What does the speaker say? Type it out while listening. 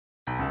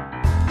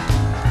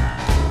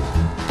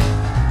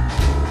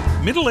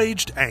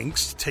Middle-aged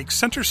angst takes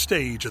center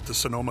stage at the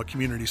Sonoma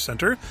Community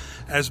Center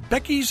as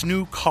Becky's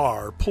new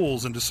car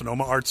pulls into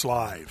Sonoma Arts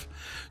Live.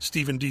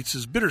 Stephen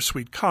Dietz's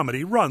bittersweet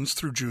comedy runs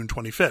through June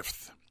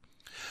 25th.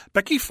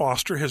 Becky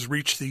Foster has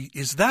reached the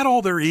 "is that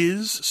all there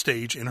is"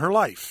 stage in her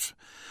life.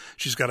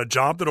 She's got a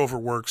job that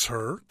overworks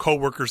her,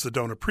 co-workers that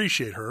don't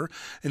appreciate her,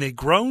 and a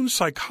grown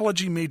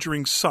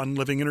psychology-majoring son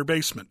living in her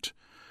basement.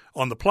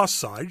 On the plus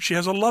side, she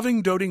has a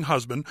loving, doting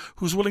husband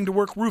who's willing to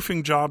work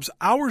roofing jobs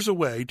hours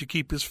away to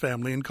keep his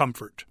family in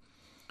comfort.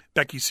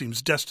 Becky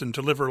seems destined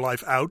to live her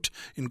life out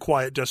in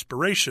quiet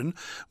desperation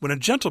when a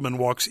gentleman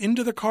walks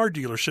into the car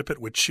dealership at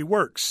which she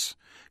works.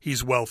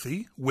 He's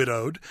wealthy,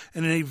 widowed,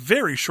 and in a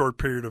very short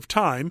period of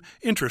time,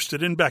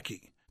 interested in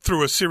Becky.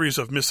 Through a series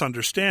of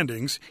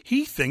misunderstandings,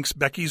 he thinks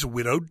Becky's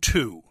widowed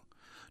too.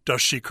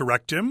 Does she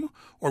correct him,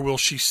 or will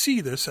she see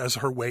this as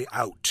her way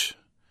out?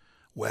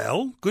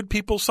 Well, good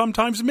people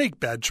sometimes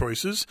make bad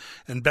choices,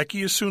 and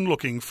Becky is soon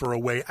looking for a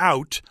way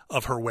out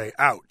of her way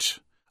out.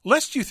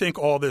 Lest you think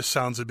all this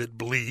sounds a bit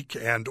bleak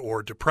and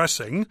or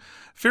depressing,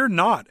 fear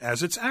not,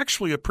 as it's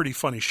actually a pretty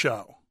funny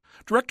show.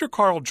 Director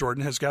Carl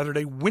Jordan has gathered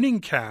a winning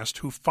cast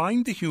who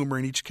find the humor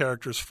in each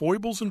character's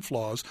foibles and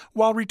flaws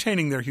while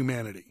retaining their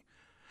humanity.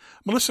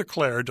 Melissa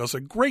Clare does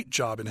a great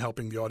job in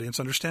helping the audience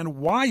understand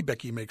why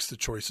Becky makes the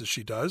choices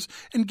she does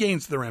and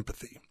gains their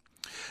empathy.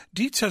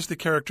 Dietz has the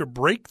character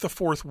break the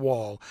fourth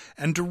wall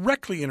and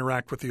directly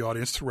interact with the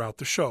audience throughout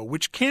the show,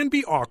 which can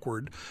be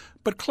awkward,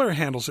 but Claire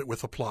handles it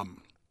with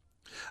aplomb.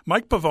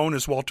 Mike Pavone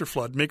as Walter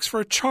Flood makes for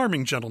a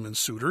charming gentleman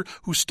suitor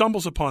who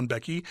stumbles upon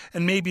Becky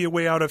and may be a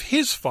way out of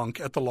his funk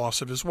at the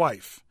loss of his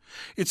wife.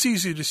 It's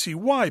easy to see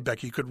why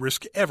Becky could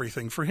risk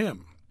everything for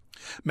him.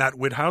 Matt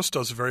Whithouse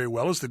does very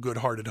well as the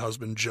good-hearted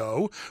husband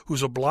Joe,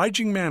 whose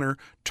obliging manner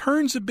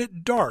turns a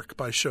bit dark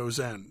by show's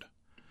end.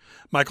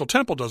 Michael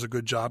Temple does a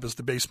good job as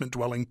the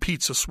basement-dwelling,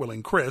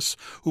 pizza-swilling Chris,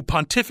 who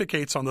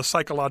pontificates on the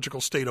psychological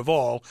state of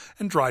all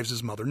and drives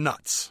his mother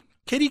nuts.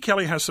 Katie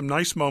Kelly has some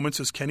nice moments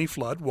as Kenny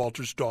Flood,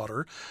 Walter's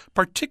daughter,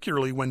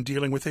 particularly when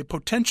dealing with a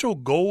potential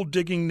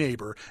gold-digging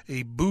neighbor,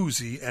 a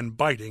boozy and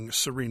biting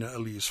Serena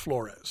Elise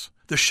Flores.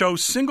 The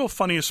show's single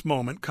funniest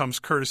moment comes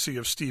courtesy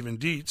of Stephen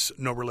Dietz,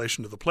 no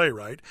relation to the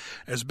playwright,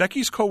 as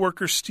Becky's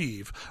co-worker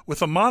Steve,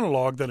 with a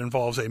monologue that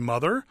involves a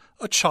mother,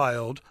 a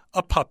child,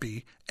 a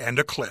puppy, and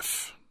a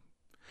cliff.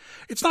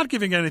 It's not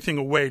giving anything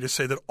away to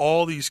say that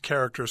all these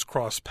characters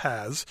cross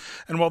paths,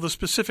 and while the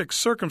specific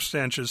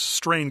circumstances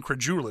strain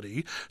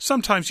credulity,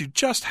 sometimes you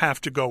just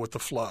have to go with the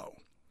flow.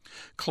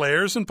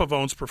 Claire's and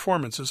Pavone's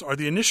performances are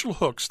the initial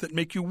hooks that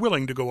make you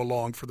willing to go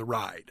along for the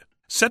ride.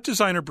 Set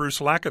designer Bruce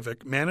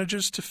Lakovic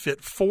manages to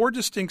fit 4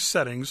 distinct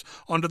settings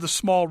onto the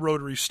small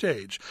rotary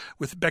stage,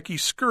 with Becky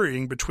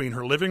scurrying between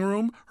her living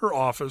room, her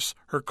office,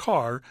 her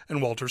car,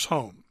 and Walter's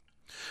home.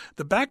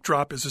 The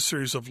backdrop is a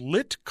series of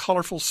lit,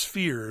 colorful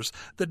spheres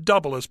that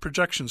double as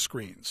projection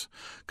screens.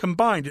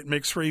 Combined, it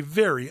makes for a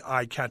very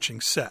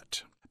eye-catching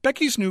set.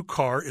 Becky's new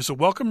car is a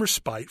welcome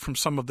respite from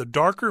some of the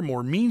darker,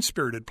 more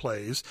mean-spirited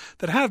plays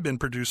that have been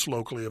produced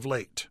locally of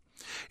late.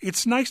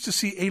 It's nice to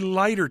see a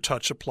lighter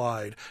touch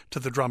applied to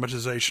the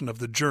dramatization of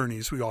the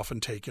journeys we often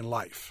take in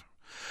life.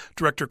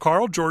 Director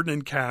Carl Jordan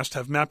and cast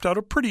have mapped out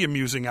a pretty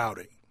amusing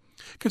outing.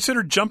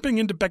 Consider jumping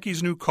into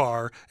Becky's new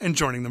car and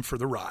joining them for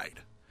the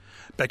ride.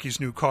 Becky's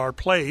New Car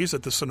plays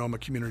at the Sonoma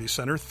Community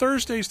Center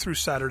Thursdays through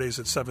Saturdays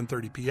at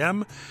 7:30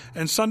 p.m.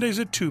 and Sundays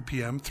at 2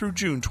 p.m. through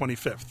June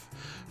 25th.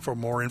 For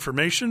more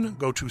information,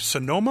 go to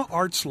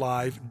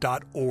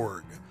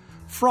sonomaartslive.org.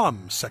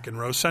 From Second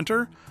Row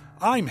Center,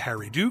 I'm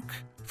Harry Duke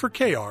for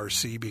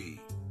KRCB.